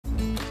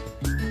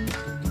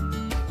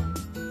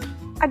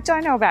I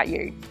don't know about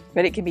you,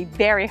 but it can be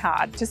very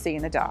hard to see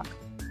in the dark.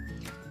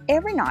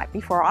 Every night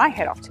before I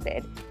head off to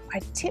bed,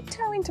 I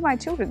tiptoe into my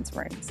children's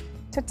rooms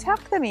to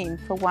tuck them in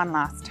for one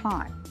last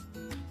time.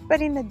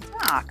 But in the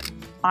dark,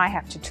 I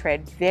have to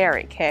tread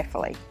very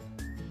carefully.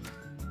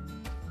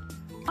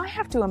 I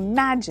have to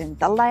imagine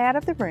the layout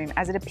of the room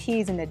as it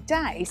appears in the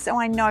day so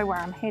I know where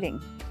I'm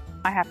heading.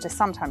 I have to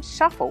sometimes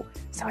shuffle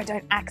so I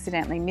don't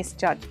accidentally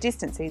misjudge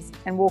distances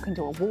and walk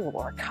into a wall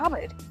or a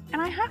cupboard.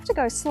 And I have to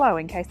go slow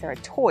in case there are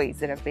toys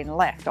that have been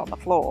left on the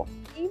floor.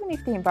 Even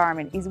if the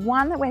environment is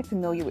one that we're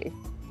familiar with,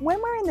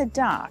 when we're in the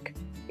dark,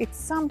 it's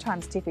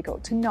sometimes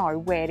difficult to know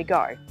where to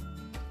go.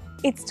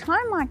 It's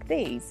time like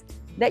these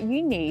that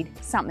you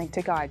need something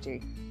to guide you.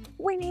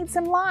 We need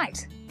some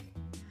light.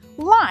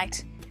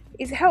 Light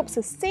helps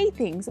us see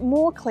things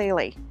more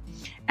clearly,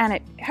 and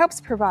it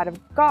helps provide a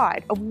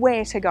guide of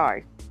where to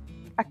go.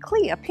 A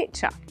clear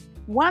picture.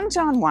 1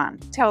 John 1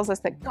 tells us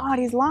that God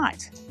is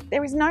light.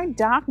 There is no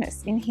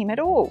darkness in him at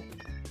all.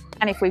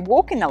 And if we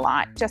walk in the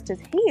light just as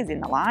he is in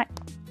the light,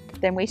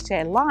 then we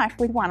share life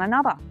with one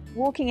another.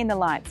 Walking in the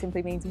light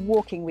simply means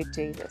walking with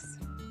Jesus.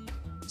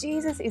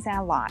 Jesus is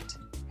our light,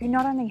 who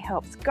not only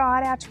helps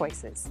guide our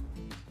choices,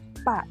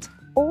 but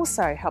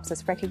also helps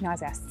us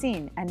recognize our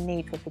sin and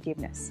need for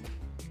forgiveness.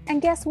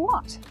 And guess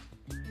what?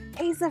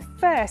 He's the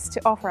first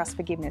to offer us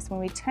forgiveness when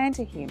we turn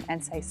to him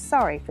and say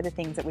sorry for the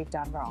things that we've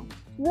done wrong.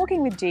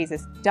 Walking with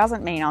Jesus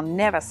doesn't mean I'll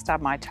never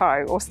stub my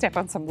toe or step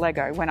on some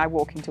Lego when I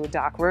walk into a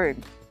dark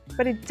room.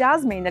 But it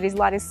does mean that his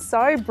light is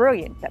so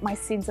brilliant that my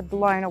sins are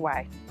blown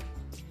away.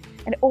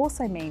 It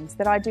also means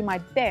that I do my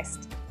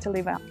best to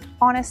live an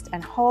honest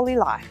and holy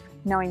life,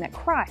 knowing that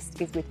Christ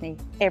is with me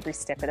every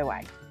step of the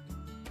way.